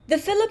The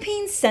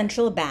Philippine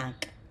Central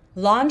Bank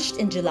launched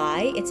in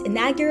July its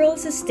inaugural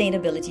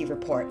sustainability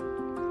report.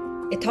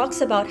 It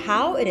talks about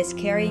how it is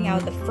carrying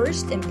out the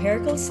first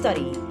empirical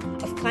study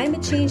of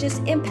climate change's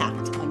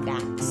impact on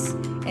banks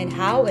and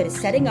how it is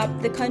setting up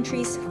the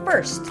country's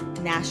first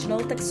national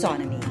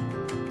taxonomy.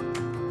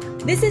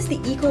 This is the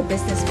Eco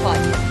Business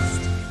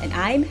Podcast, and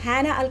I'm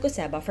Hannah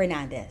Alcoseba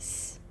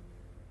Fernandez.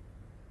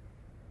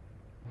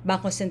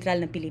 Bangko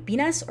Sentral ng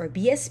Pilipinas, or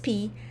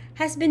BSP,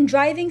 has been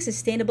driving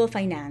sustainable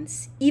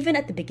finance even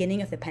at the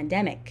beginning of the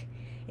pandemic.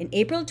 In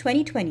April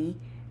 2020,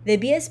 the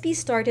BSP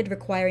started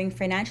requiring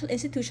financial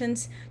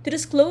institutions to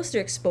disclose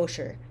their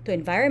exposure to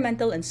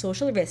environmental and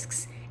social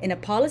risks in a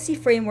policy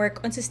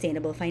framework on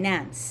sustainable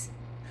finance.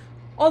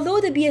 Although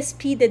the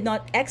BSP did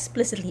not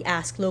explicitly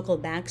ask local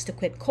banks to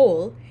quit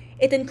coal,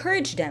 it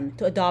encouraged them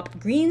to adopt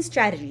green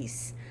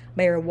strategies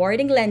by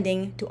rewarding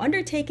lending to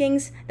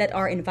undertakings that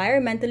are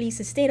environmentally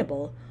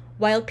sustainable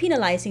while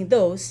penalizing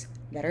those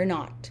that are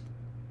not.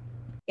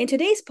 In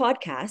today's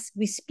podcast,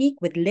 we speak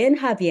with Lyn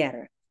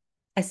Javier,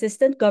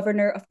 Assistant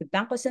Governor of the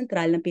Bangko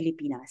Sentral ng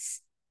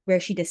Pilipinas, where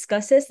she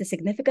discusses the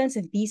significance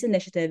of these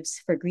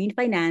initiatives for green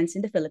finance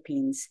in the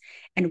Philippines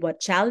and what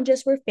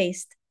challenges were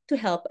faced to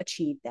help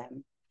achieve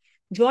them.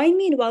 Join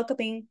me in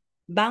welcoming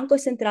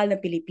Bangko Sentral ng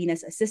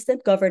Pilipinas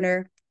Assistant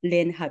Governor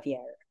Lyn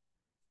Javier.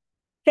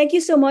 Thank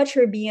you so much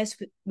for being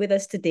with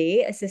us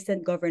today,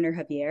 Assistant Governor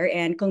Javier,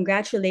 and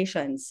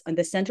congratulations on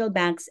the central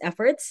bank's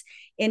efforts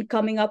in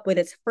coming up with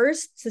its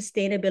first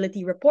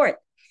sustainability report,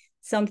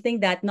 something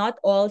that not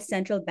all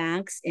central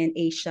banks in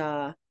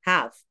Asia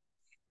have.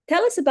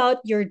 Tell us about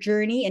your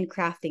journey in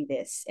crafting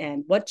this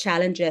and what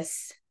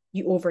challenges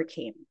you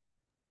overcame.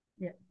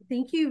 Yeah.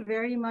 Thank you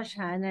very much,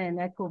 Hannah and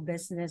Eco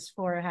Business,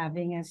 for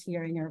having us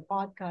here in your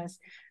podcast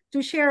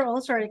to share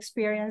also our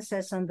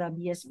experiences on the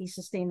BSP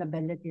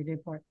Sustainability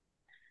Report.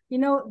 You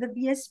know, the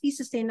BSP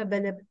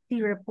Sustainability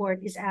Report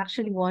is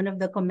actually one of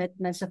the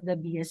commitments of the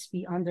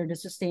BSP under the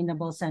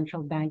Sustainable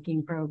Central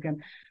Banking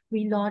Program.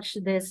 We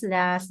launched this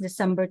last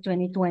December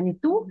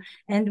 2022,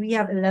 and we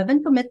have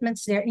 11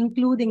 commitments there,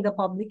 including the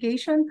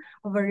publication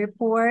of a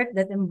report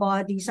that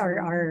embodies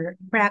our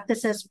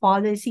practices,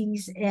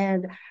 policies,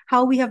 and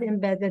how we have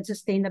embedded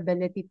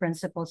sustainability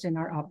principles in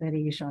our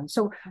operations.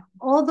 So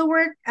all the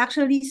work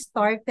actually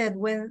started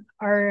when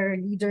our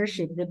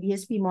leadership, the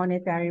BSP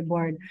Monetary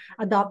Board,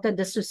 adopted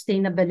the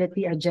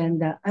sustainability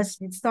agenda.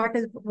 As it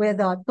started with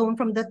a tone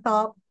from the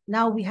top,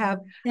 now we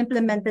have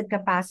implemented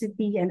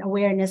capacity and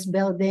awareness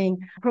building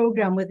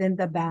program within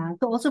the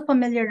bank to also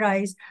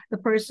familiarize the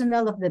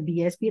personnel of the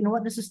BSP and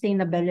what the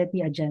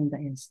sustainability agenda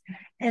is.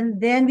 And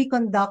then we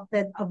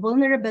conducted a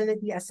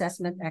vulnerability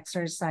assessment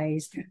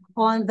exercise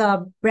on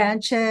the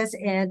branches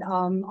and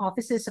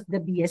offices of the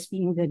BSP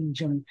in the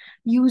region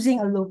using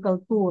a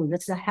local tool,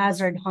 that's the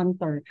Hazard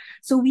Hunter.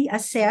 So we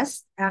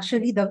assessed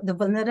actually the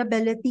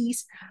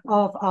vulnerabilities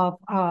of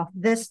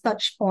these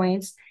touch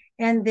points,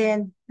 and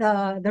then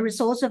the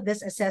results of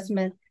this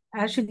assessment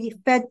actually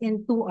fed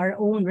into our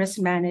own risk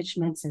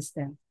management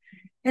system.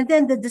 And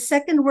then the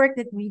second work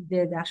that we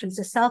did actually is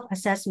a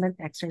self-assessment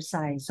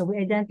exercise. So we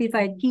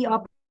identified key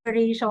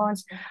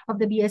operations of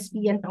the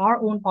BSP and our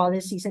own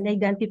policies and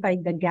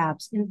identified the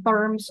gaps in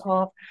terms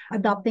of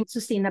adopting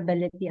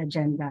sustainability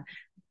agenda.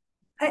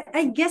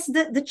 I guess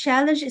the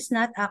challenge is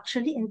not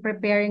actually in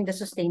preparing the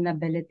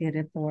sustainability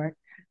report,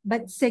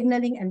 but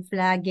signaling and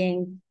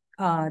flagging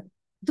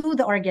to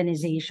the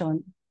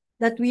organization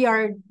that we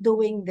are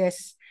doing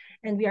this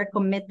and we are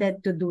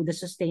committed to do the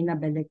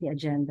sustainability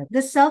agenda.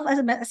 The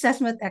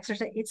self-assessment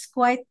exercise, it's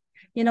quite,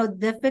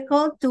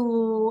 difficult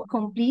to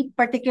complete,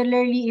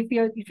 particularly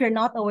if you're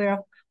not aware of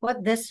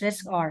what these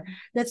risks are.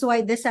 That's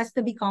why this has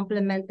to be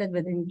complemented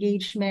with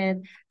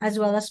engagement as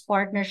well as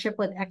partnership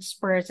with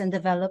experts and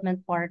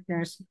development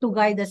partners to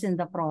guide us in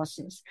the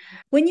process.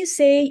 When you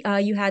say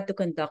you had to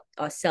conduct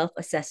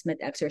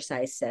self-assessment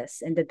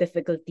exercises and the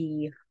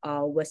difficulty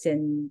was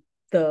in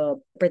the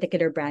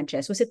particular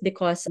branches, was it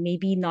because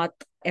maybe not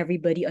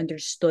everybody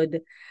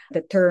understood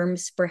the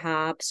terms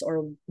perhaps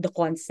or the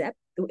concept?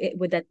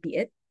 Would that be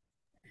it?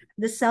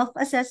 The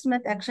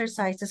self-assessment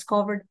exercises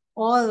covered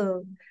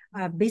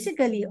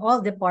basically all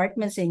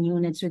departments and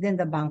units within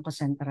the Bangko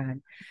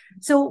Sentral.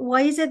 So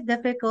why is it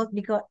difficult?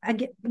 Because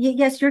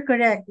yes, you're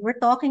correct. We're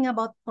talking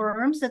about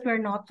terms that we're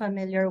not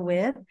familiar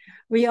with.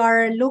 We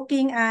are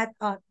looking at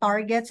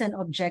targets and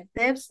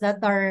objectives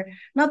that are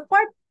not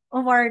part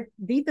of our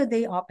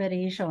day-to-day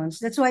operations.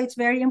 That's why it's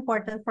very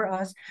important for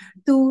us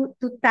to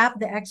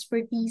tap the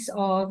expertise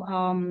of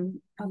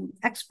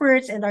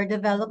experts and our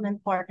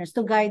development partners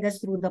to guide us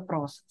through the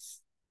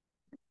process.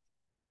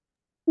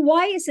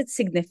 Why is it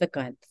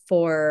significant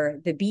for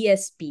the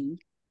BSP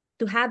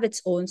to have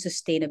its own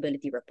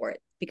sustainability report?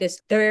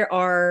 Because there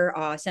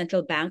are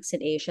central banks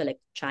in Asia like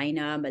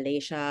China,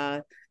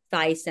 Malaysia,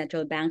 Thai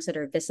central banks that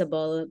are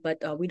visible,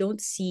 but we don't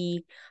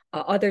see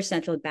other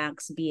central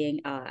banks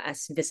being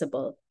as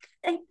visible?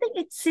 I think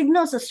it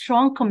signals a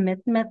strong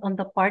commitment on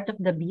the part of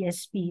the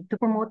BSP to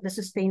promote the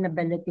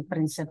sustainability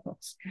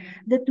principles.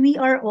 That we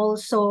are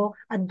also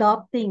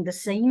adopting the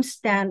same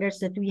standards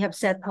that we have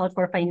set out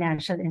for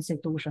financial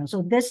institutions.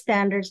 So these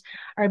standards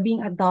are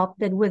being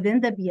adopted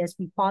within the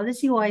BSP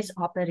policy-wise,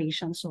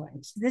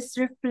 operations-wise. This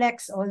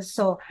reflects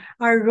also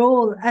our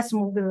role as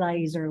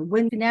mobilizer.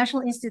 When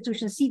financial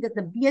institutions see that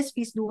the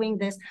BSP is doing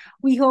this,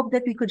 we hope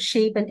that we could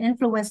shape and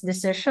influence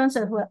decisions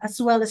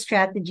as well as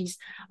strategies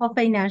of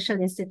financial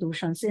institutions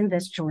in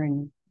this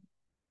journey.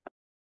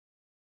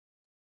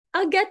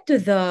 I'll get to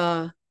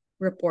the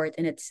report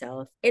in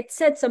itself. It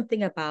said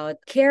something about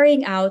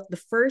carrying out the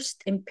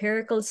first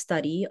empirical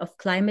study of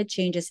climate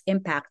change's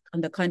impact on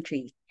the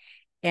country,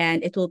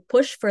 and it will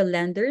push for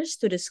lenders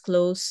to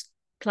disclose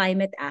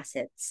climate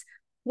assets.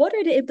 What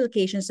are the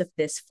implications of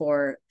this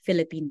for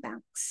Philippine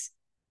banks?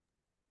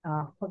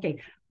 Okay.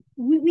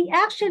 We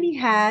actually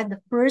had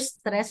the first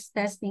stress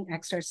testing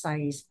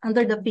exercise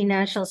under the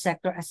Financial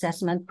Sector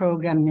Assessment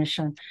Program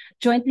mission,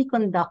 jointly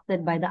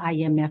conducted by the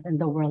IMF and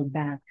the World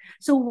Bank.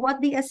 So what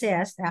they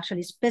assessed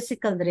actually is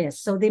physical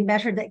risk. So they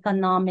measured the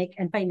economic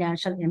and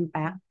financial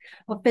impact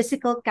of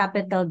physical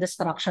capital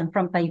destruction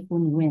from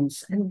typhoon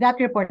winds. And that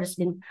report has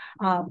been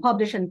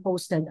published and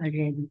posted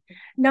already.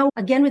 Now,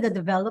 again, with the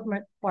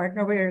development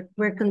partner,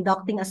 we're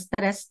conducting a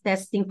stress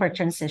testing for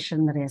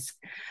transition risk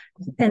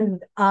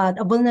and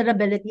a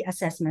vulnerability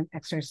assessment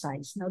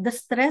exercise. Now, the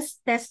stress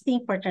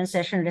testing for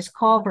transition risk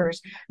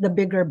covers the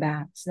bigger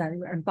banks. That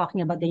I'm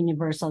talking about the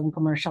universal and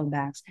commercial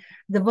banks.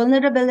 The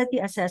vulnerability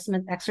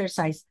assessment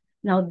exercise,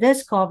 now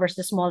this covers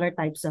the smaller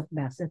types of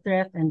banks, the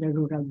thrift and the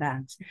rural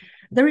banks.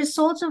 The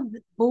results of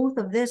both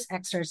of these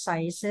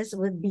exercises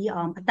would be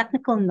a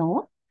technical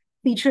note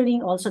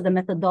featuring also the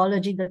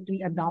methodology that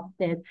we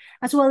adopted,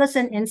 as well as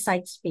an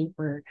insights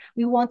paper.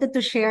 We wanted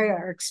to share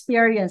our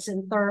experience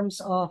in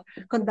terms of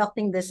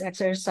conducting this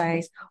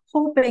exercise,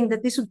 hoping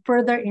that this would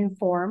further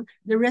inform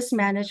the risk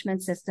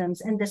management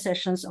systems and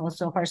decisions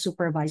also of our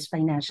supervised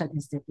financial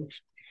institutions.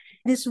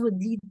 This would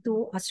lead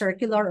to a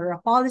circular or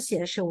a policy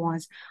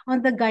issuance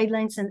on the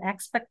guidelines and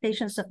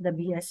expectations of the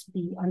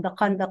BSP on the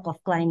conduct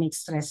of climate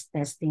stress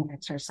testing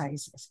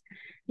exercises.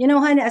 You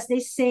know, Hannah, as they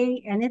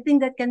say, anything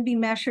that can be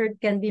measured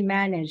can be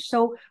managed.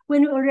 So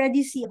when we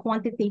already see a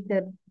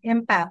quantitative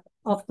impact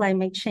of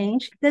climate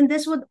change, then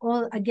this would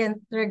all again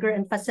trigger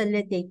and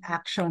facilitate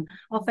action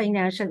of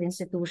financial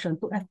institutions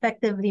to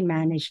effectively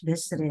manage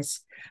this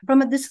risk.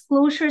 From a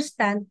disclosure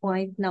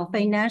standpoint, now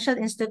financial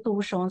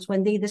institutions,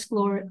 when they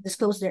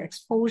disclose their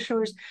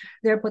exposures,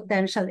 their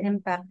potential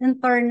impact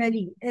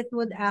internally, it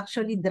would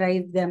actually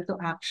drive them to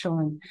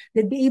action.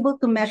 They'd be able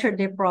to measure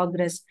their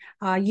progress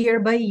year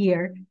by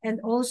year, and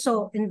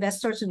also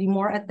investors would be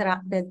more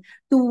attracted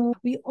to.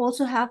 We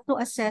also have to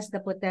assess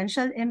the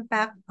potential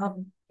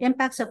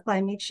impacts of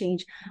climate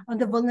change on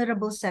the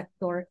vulnerable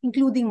sector,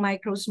 including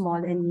micro, small,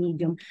 and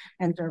medium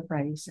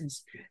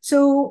enterprises.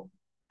 So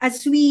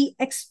as we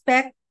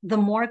expect the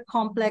more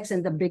complex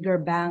and the bigger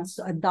banks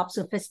to adopt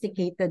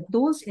sophisticated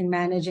tools in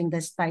managing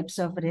these types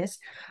of risk,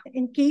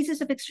 in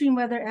cases of extreme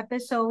weather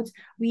episodes,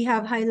 we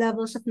have high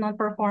levels of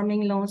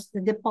non-performing loans,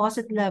 the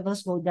deposit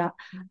levels go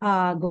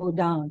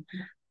down.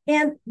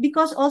 And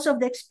because also of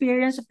the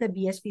experience of the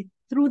BSP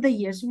through the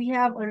years, we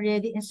have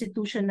already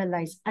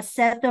institutionalized a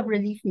set of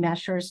relief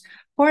measures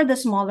for the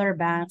smaller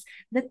banks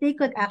that they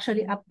could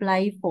actually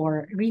apply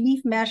for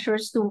relief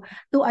measures to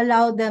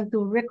allow them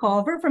to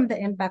recover from the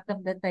impact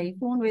of the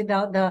typhoon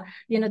without the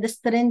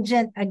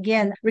stringent,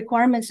 again,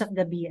 requirements of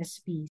the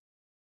BSP.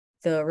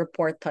 The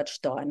report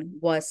touched on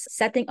was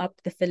setting up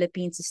the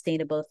Philippine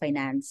Sustainable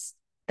Finance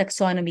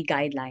taxonomy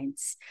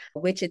guidelines,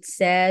 which it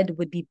said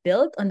would be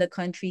built on the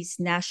country's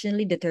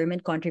nationally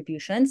determined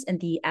contributions and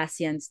the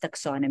ASEAN's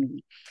taxonomy.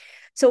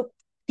 So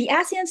the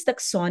ASEAN's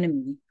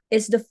taxonomy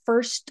is the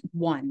first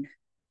one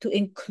to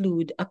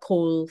include a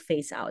coal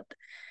phase out.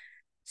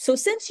 So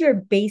since you're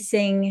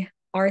basing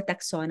our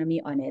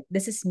taxonomy on it,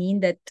 does this mean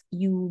that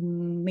you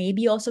may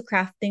be also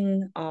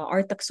crafting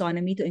our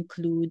taxonomy to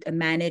include a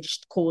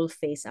managed coal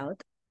phase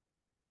out?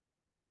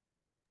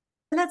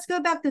 Let's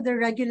go back to the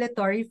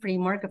regulatory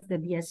framework of the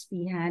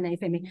BSP, Hannah,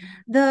 if I may.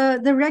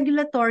 The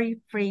regulatory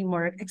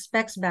framework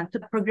expects banks to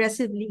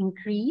progressively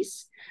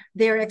increase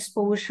their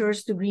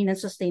exposures to green and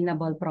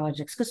sustainable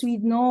projects, because we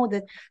know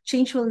that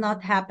change will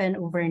not happen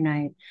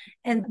overnight.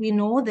 And we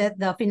know that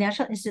the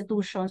financial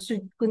institutions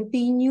should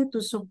continue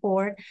to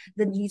support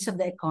the needs of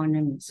the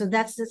economy. So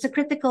that's a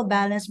critical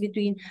balance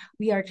between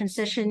we are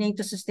transitioning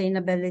to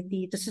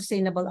sustainability, to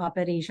sustainable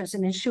operations,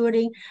 and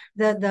ensuring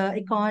that the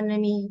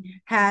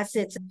economy has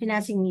its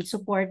financing needs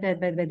supported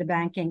by the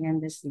banking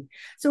industry.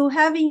 So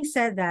having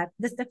said that,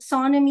 the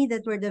taxonomy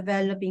that we're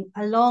developing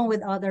along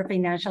with other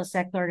financial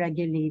sector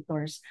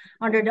regulators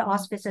under the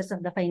auspices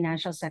of the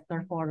Financial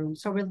Sector Forum.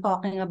 So we're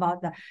talking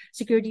about the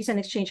Securities and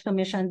Exchange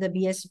Commission, the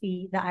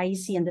BSP, the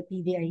IC, and the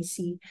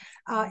PDIC.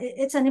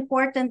 It's an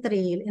important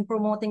trail in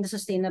promoting the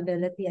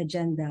sustainability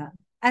agenda.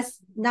 as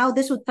now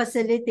this would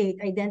facilitate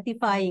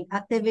identifying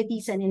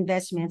activities and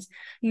investments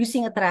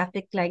using a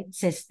traffic light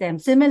system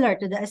similar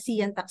to the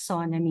ASEAN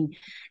taxonomy.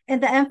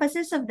 And the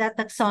emphasis of that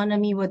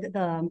taxonomy would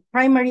the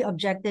primary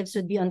objectives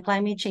would be on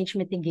climate change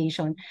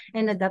mitigation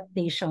and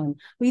adaptation.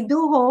 We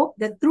do hope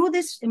that through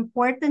this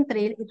important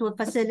trail, it will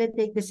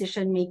facilitate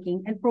decision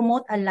making and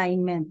promote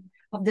alignment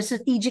of the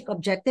strategic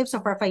objectives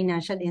of our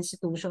financial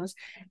institutions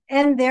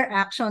and their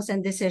actions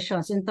and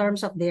decisions in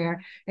terms of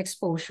their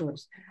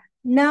exposures.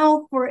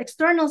 Now, for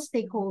external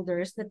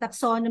stakeholders, the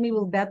taxonomy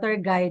will better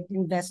guide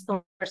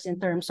investors in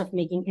terms of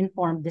making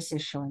informed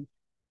decisions.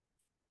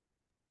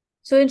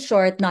 So in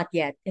short, not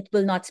yet. It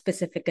will not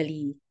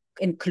specifically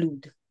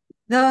include.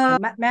 The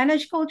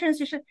managed coal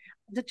transition,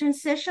 the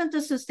transition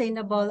to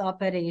sustainable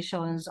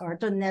operations or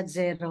to net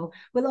zero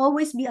will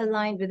always be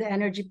aligned with the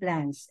energy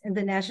plans and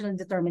the national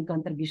determined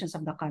contributions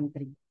of the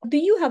country. Do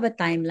you have a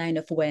timeline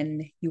of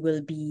when you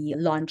will be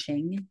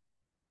launching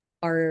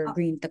our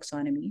green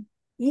taxonomy?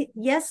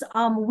 Yes,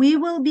 we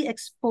will be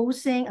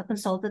exposing a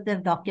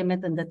consultative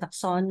document on the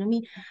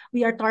taxonomy.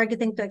 We are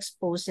targeting to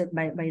expose it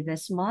by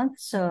this month.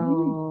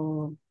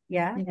 So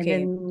yeah, Okay. and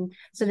then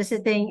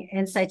soliciting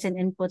insights and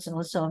inputs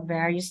also of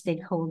various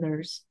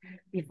stakeholders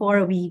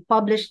before we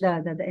publish the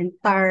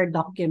entire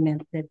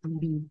document that will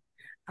be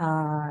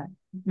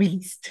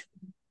released.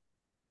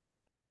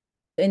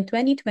 In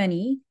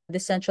 2020, the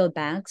central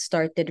bank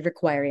started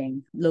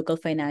requiring local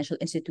financial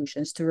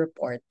institutions to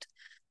report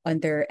on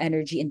their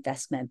energy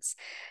investments.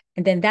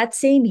 And then that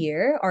same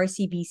year,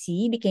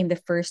 RCBC became the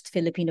first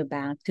Filipino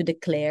bank to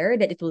declare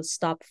that it will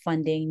stop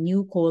funding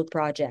new coal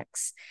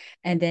projects.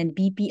 And then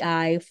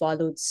BPI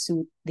followed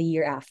suit the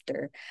year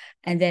after.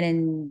 And then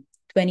in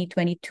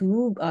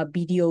 2022,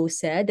 BDO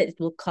said that it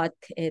will cut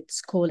its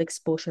coal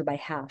exposure by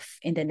half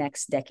in the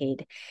next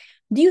decade.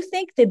 Do you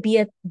think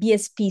the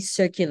BSP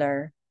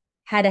circular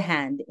had a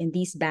hand in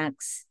these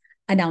banks'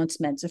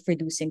 announcements of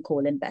reducing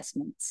coal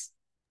investments?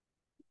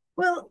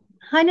 Well,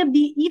 Hannah,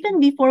 even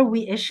before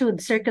we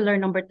issued circular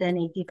number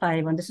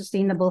 1085 on the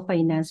sustainable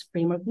finance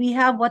framework, we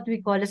have what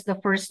we call as the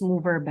first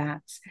mover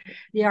banks.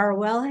 They are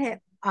well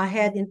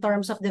ahead in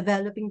terms of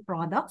developing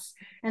products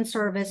and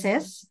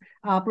services,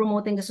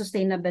 promoting the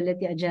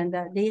sustainability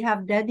agenda. They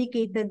have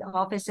dedicated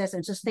offices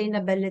and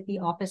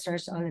sustainability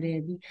officers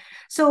already.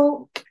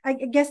 So I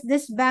guess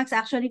these banks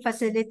actually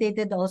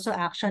facilitated also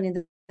action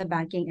in the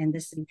banking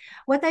industry.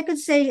 What I could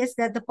say is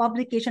that the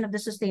publication of the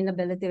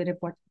sustainability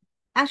report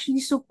actually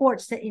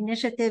supports the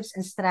initiatives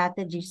and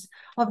strategies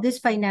of these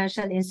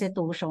financial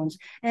institutions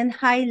and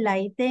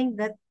highlighting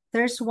that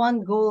there's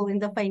one goal in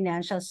the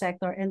financial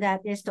sector, and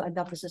that is to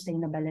adopt the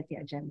sustainability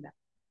agenda.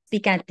 We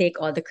can't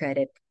take all the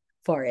credit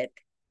for it.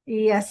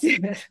 Yes.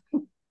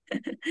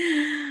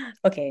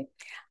 Okay.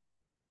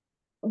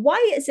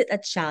 Why is it a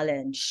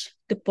challenge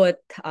to put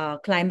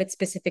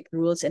climate-specific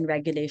rules and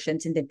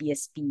regulations in the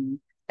BSP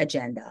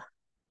agenda?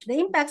 The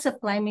impacts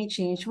of climate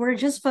change, we're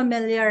just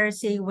familiar,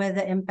 say,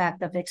 with the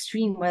impact of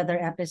extreme weather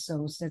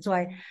episodes. That's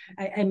why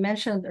I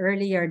mentioned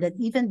earlier that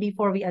even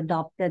before we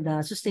adopted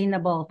the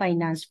sustainable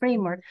finance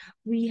framework,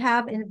 we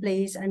have in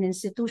place an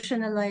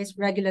institutionalized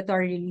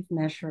regulatory relief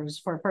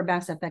measures for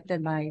banks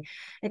affected by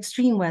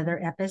extreme weather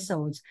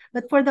episodes.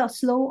 But for the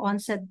slow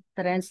onset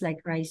trends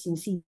like rising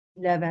sea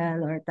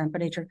level or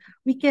temperature,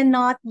 we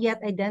cannot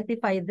yet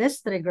identify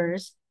these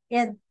triggers.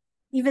 And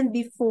even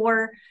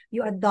before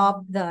you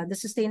adopt the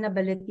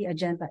sustainability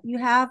agenda, you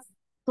have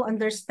to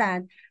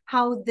understand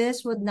how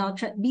this would now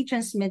be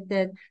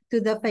transmitted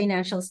to the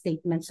financial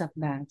statements of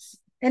banks.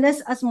 And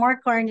as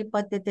Mark Carney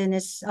put it in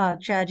his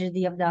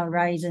Tragedy of the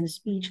Horizon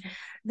speech,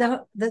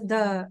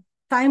 the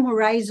time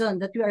horizon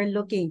that we are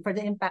looking for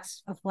the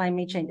impacts of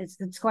climate change,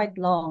 it's quite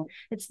long.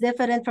 It's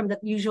different from the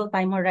usual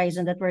time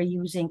horizon that we're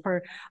using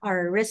for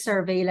our risk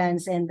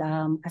surveillance and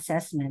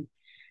assessment.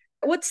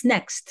 What's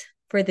next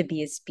for the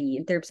BSP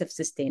in terms of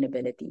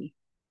sustainability?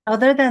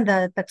 Other than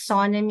the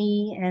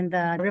taxonomy and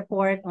the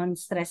report on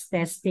stress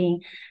testing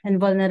and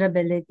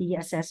vulnerability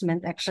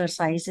assessment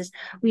exercises,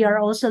 we are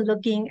also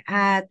looking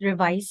at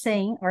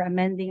revising or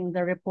amending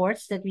the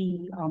reports that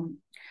we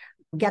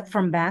get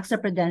from banks, the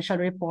prudential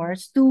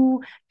reports,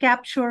 to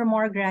capture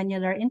more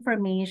granular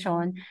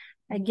information,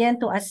 again,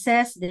 to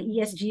assess the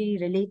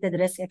ESG-related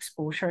risk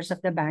exposures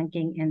of the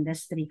banking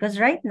industry. Because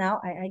right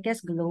now, I guess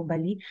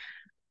globally,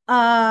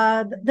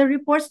 the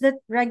reports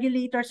that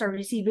regulators are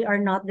receiving are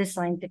not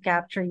designed to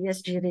capture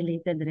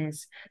ESG-related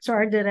risks. So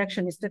our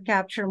direction is to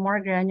capture more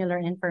granular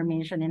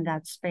information in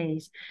that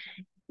space.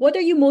 What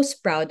are you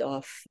most proud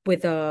of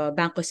with the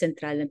Bangko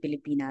Sentral ng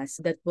Pilipinas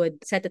that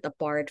would set it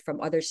apart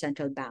from other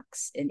central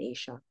banks in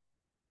Asia?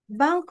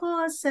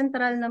 Bangko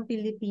Sentral ng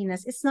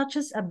Pilipinas, it's not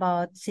just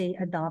about, say,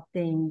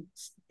 adopting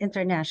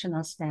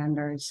international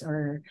standards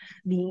or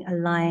being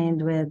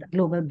aligned with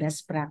global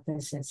best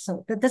practices.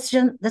 So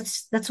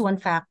that's one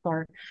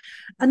factor.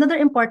 Another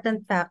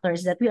important factor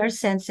is that we are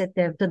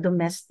sensitive to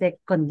domestic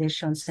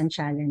conditions and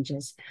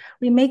challenges.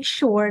 We make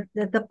sure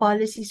that the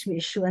policies we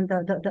issue and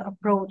the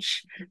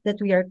approach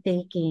that we are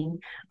taking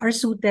are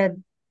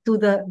suited to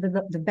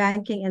the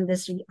banking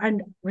industry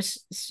and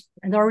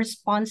are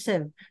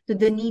responsive to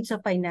the needs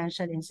of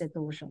financial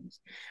institutions.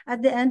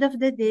 At the end of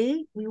the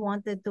day, we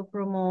wanted to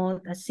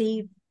promote a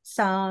safe,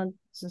 sound,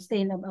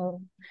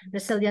 sustainable,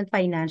 resilient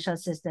financial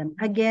system,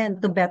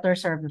 again, to better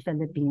serve the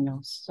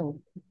Filipinos. So,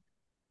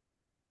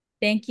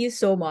 Thank you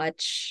so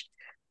much,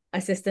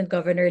 Assistant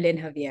Governor Lyn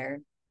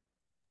Javier.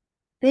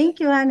 thank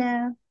you,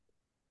 Hannah.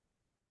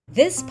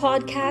 This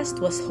podcast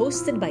was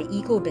hosted by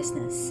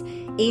EcoBusiness,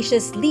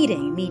 Asia's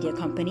leading media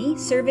company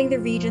serving the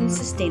region's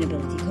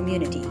sustainability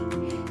community.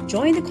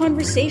 Join the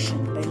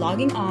conversation by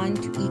logging on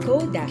to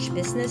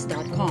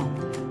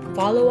eco-business.com.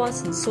 Follow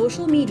us on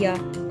social media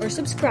or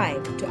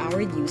subscribe to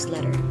our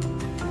newsletter.